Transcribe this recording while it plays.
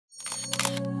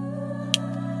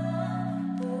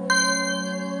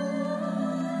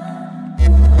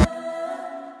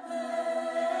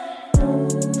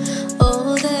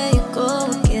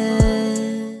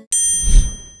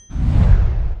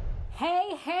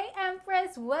Hey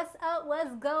Empress, what's up?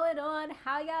 What's going on?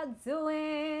 How y'all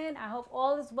doing? I hope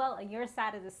all is well on your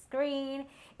side of the screen.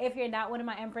 If you're not one of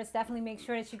my Empress, definitely make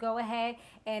sure that you go ahead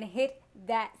and hit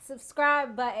that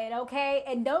subscribe button, okay?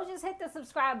 And don't just hit the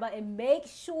subscribe button. Make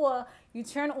sure you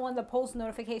turn on the post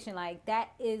notification. Like, that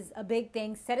is a big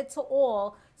thing. Set it to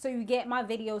all so you get my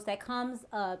videos that comes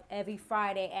up every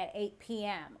Friday at 8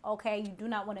 p.m., okay? You do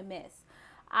not want to miss.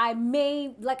 I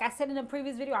may, like I said in the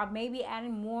previous video, I may be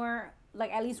adding more, like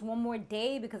at least one more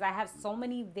day, because I have so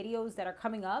many videos that are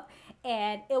coming up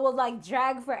and it will like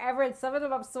drag forever. And some of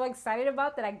them I'm so excited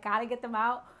about that I gotta get them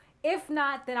out. If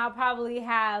not, then I'll probably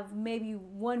have maybe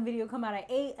one video come out at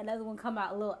 8, another one come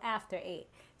out a little after 8.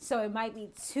 So it might be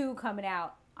 2 coming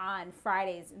out on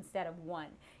Fridays instead of 1.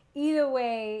 Either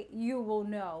way, you will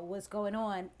know what's going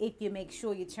on if you make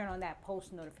sure you turn on that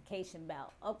post notification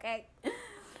bell, okay?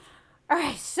 All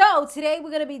right, so today we're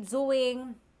going to be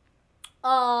doing,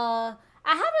 I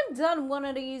haven't done one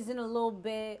of these in a little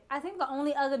bit. I think the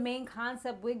only other main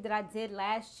concept wig that I did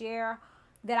last year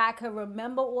that I could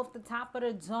remember off the top of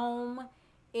the dome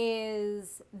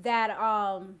is that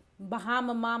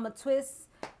Bahama Mama twist,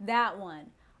 that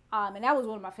one. And that was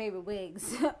one of my favorite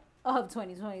wigs of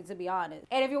 2020, to be honest.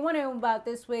 And if you're wondering about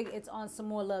this wig, it's on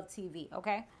Samore Love TV,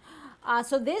 okay?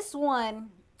 So this one,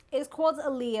 it's called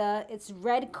ALIYAH. It's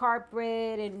red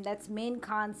carpet, and that's main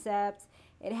concept.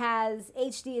 It has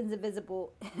HD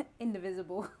invisible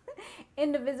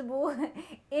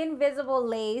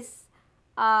lace.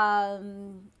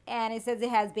 And it says it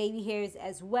has baby hairs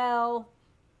as well.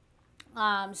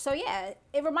 So yeah,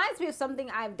 it reminds me of something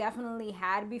I've definitely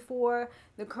had before.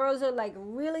 The curls are like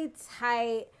really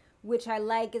tight, which I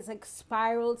like. It's like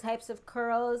spiral types of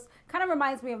curls. Kind of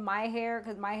reminds me of my hair,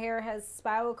 because my hair has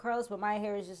spiral curls, but my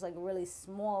hair is just like really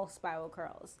small spiral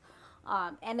curls.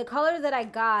 And the color that I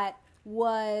got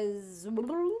was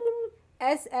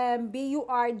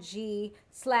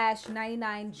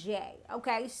SMBURG/99J.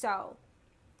 Okay, so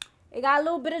it got a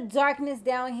little bit of darkness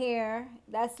down here.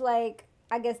 That's like,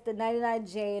 I guess, the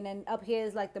 99J, and then up here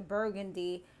is like the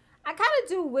Burgundy. I kind of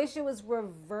do wish it was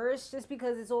reversed, just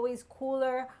because it's always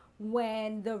cooler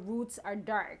when the roots are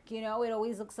dark, you know. It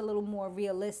always looks a little more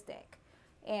realistic.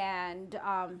 And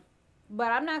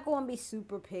but I'm not going to be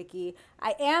super picky.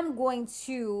 I am going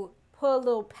to put a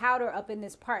little powder up in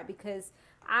this part because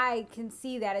I can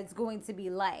see that it's going to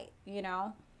be light, you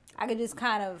know. I can just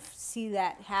kind of see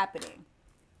that happening.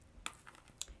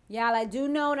 Y'all, I do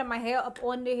know that my hair up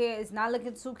under here is not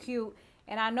looking too cute.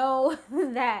 And I know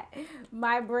that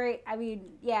my braid, I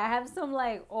mean, yeah, I have some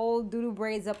like old doodle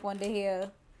braids up under here.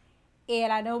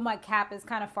 And I know my cap is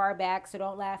kind of far back, so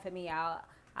don't laugh at me out.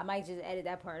 I might just edit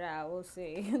that part out. We'll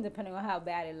see, depending on how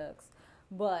bad it looks.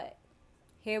 But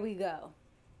here we go.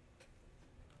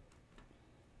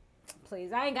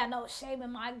 Please, I ain't got no shame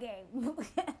in my game.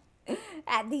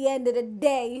 At the end of the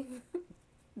day.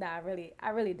 Nah,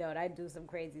 I really don't. I do some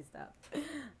crazy stuff.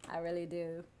 I really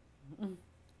do.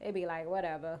 It'd be like,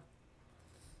 whatever.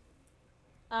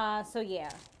 So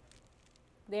yeah.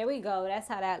 There we go. That's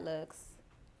how that looks.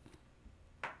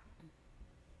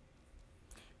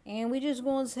 And we just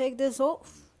going to take this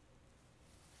off.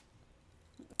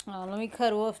 Let me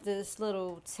cut off this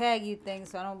little taggy thing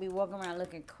so I don't be walking around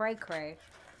looking cray-cray.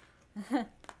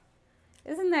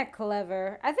 Isn't that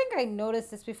clever? I think I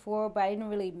noticed this before, but I didn't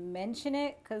really mention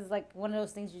it, because like one of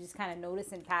those things you just kind of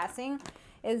notice in passing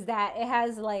is that it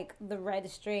has like the red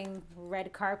string,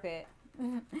 red carpet.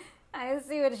 I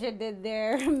see what you did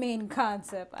there. Main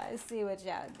concept. I see what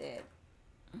y'all did.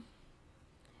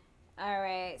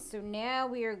 Alright, so now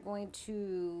we are going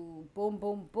to boom,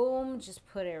 boom, boom. Just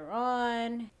put it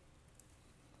on.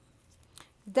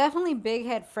 Definitely big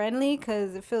head friendly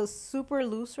because it feels super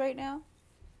loose right now.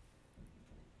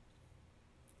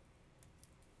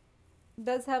 It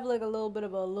does have like a little bit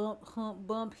of a hump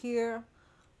bump here.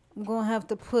 I'm going to have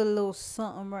to put a little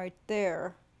something right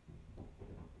there.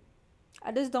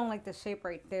 I just don't like the shape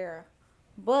right there.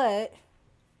 But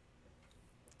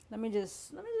let me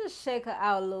just shake her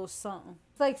out a little something.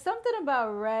 It's like something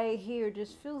about right here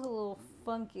just feels a little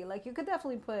funky. Like you could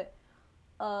definitely put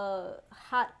a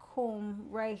hot comb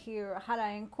right here, a hot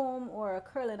iron comb, or a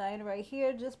curling iron right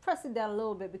here. Just press it down a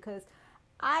little bit, because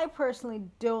I personally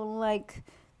don't like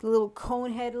the little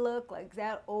cone head look. Like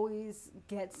that always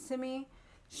gets to me.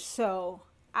 So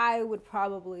I would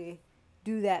probably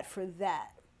do that for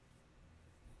that.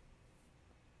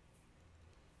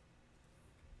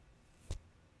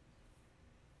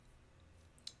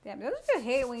 Damn, don't you just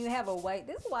hate when you have a white?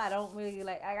 This is why I don't really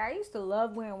like. I used to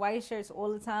love wearing white shirts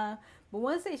all the time, but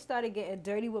once they started getting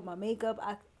dirty with my makeup,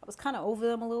 I was kind of over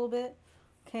them a little bit.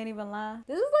 Can't even lie.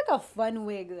 This is like a fun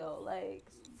wig though. Like,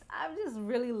 I'm just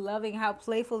really loving how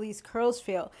playful these curls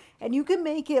feel. And you can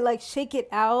make it like shake it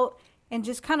out and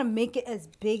just kind of make it as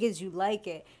big as you like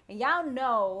it. And y'all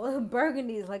know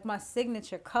burgundy is like my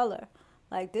signature color.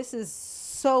 Like this is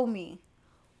so me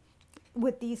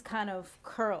with these kind of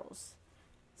curls.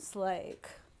 It's like,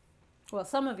 well,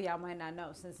 some of y'all might not know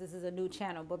since this is a new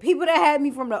channel, but people that had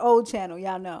me from the old channel,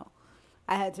 y'all know.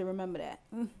 I had to remember that.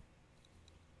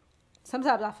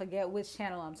 Sometimes I forget which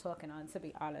channel I'm talking on, to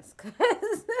be honest.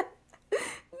 Because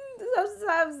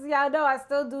sometimes, y'all know, I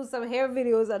still do some hair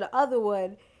videos on the other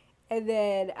one. And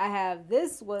then I have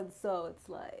this one, so it's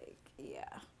like, yeah.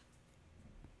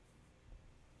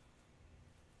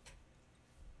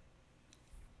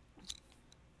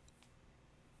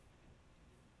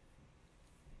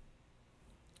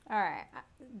 All right,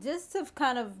 just to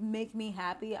kind of make me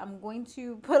happy, I'm going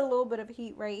to put a little bit of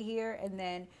heat right here, and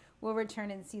then we'll return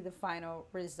and see the final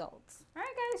results. All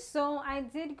right, guys, so I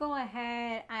did go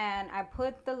ahead and I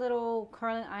put the little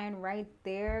curling iron right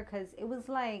there because it was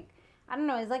like, I don't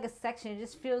know, it's like a section. It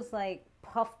just feels like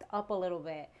puffed up a little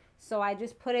bit. So I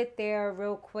just put it there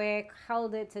real quick,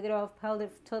 held it, took it off, held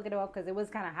it, took it off because it was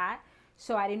kind of hot.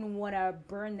 So I didn't want to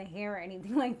burn the hair or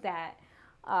anything like that.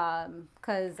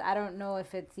 Because I don't know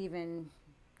if it's even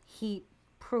heat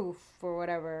proof or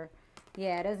whatever.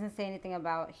 Yeah, it doesn't say anything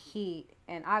about heat,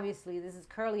 and obviously this is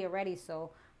curly already,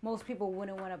 so most people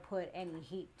wouldn't want to put any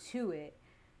heat to it,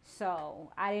 so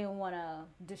I didn't want to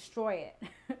destroy it.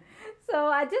 So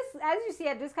I just, as you see,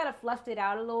 I just kind of fluffed it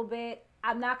out a little bit.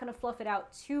 I'm not going to fluff it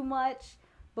out too much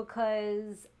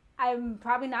because I'm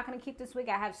probably not going to keep this wig.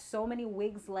 I have so many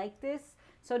wigs like this.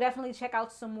 So definitely check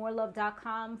out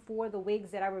SamoreLove.com for the wigs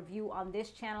that I review on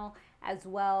this channel, as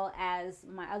well as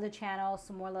my other channel,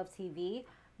 Samore Love TV,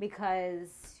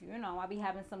 because, you know, I'll be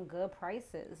having some good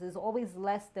prices. It's always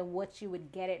less than what you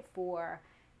would get it for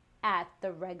at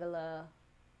the regular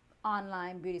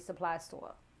online beauty supply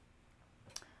store.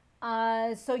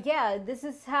 So yeah, this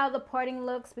is how the parting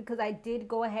looks, because I did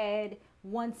go ahead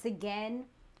once again.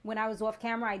 When I was off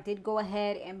camera, I did go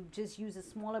ahead and just use a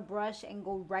smaller brush and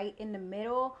go right in the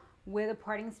middle where the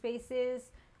parting space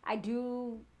is.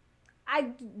 The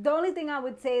only thing I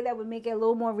would say that would make it a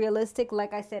little more realistic,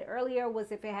 like I said earlier,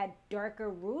 was if it had darker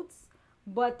roots.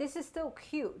 But this is still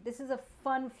cute. This is a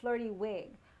fun, flirty wig.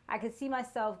 I could see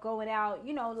myself going out,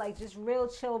 you know, like just real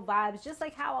chill vibes, just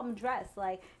like how I'm dressed,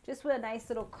 like just with a nice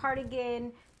little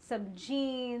cardigan, some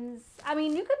jeans. I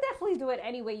mean, you could definitely do it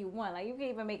any way you want. Like, you can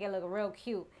even make it look real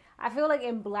cute. I feel like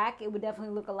in black, it would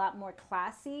definitely look a lot more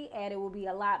classy, and it would be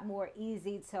a lot more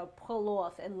easy to pull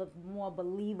off and look more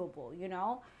believable, you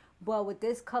know? But with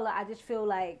this color, I just feel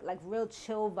like real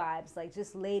chill vibes, like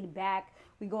just laid back.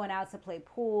 We going out to play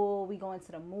pool, we going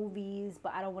to the movies,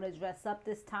 but I don't want to dress up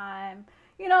this time.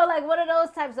 You know, like one of those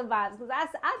types of vibes. Because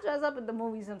I dress up at the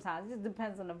movies sometimes. It just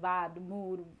depends on the vibe, the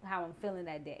mood, how I'm feeling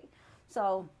that day.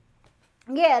 So,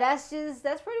 yeah, that's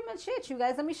pretty much it, you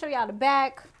guys. Let me show y'all the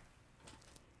back.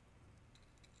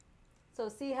 So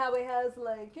see how it has,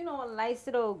 like, you know, a nice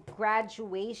little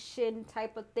graduation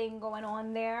type of thing going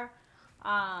on there.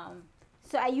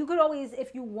 So you could always,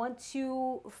 if you want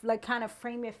to, like, kind of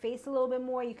frame your face a little bit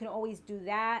more, you can always do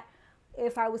that.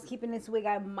 If I was keeping this wig,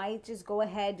 I might just go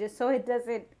ahead just so it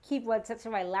doesn't keep on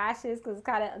touching my lashes, because it's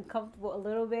kind of uncomfortable a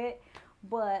little bit.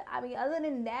 But, I mean, other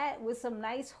than that, with some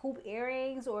nice hoop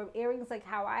earrings or earrings like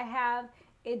how I have,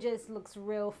 it just looks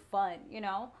real fun, you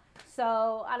know?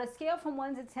 So, on a scale from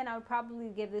 1 to 10, I would probably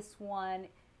give this one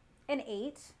an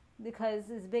 8, because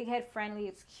it's big head friendly,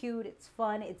 it's cute, it's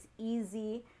fun, it's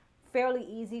easy, fairly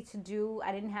easy to do.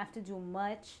 I didn't have to do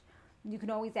much. You can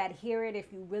always adhere it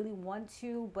if you really want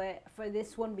to, but for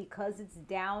this one, because it's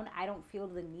down, I don't feel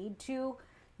the need to.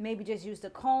 Maybe just use the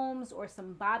combs or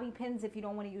some bobby pins if you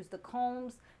don't want to use the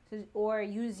combs, or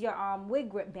use your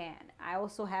WiGrip band. I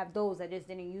also have those. I just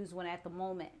didn't use one at the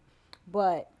moment.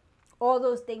 But all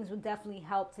those things would definitely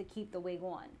help to keep the wig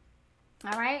on.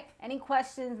 All right? Any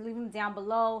questions, leave them down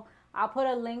below. I'll put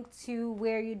a link to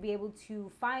where you'd be able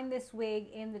to find this wig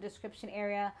in the description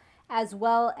area, as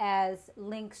well as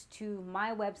links to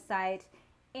my website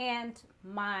and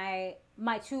my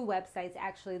two websites,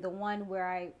 actually, the one where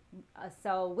I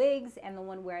sell wigs and the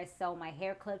one where I sell my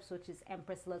hair clips, which is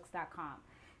EmpressLukz.com.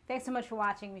 Thanks so much for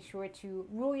watching. Be sure to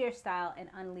rule your style and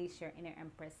unleash your inner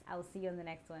empress. I will see you on the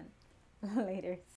next one. Later.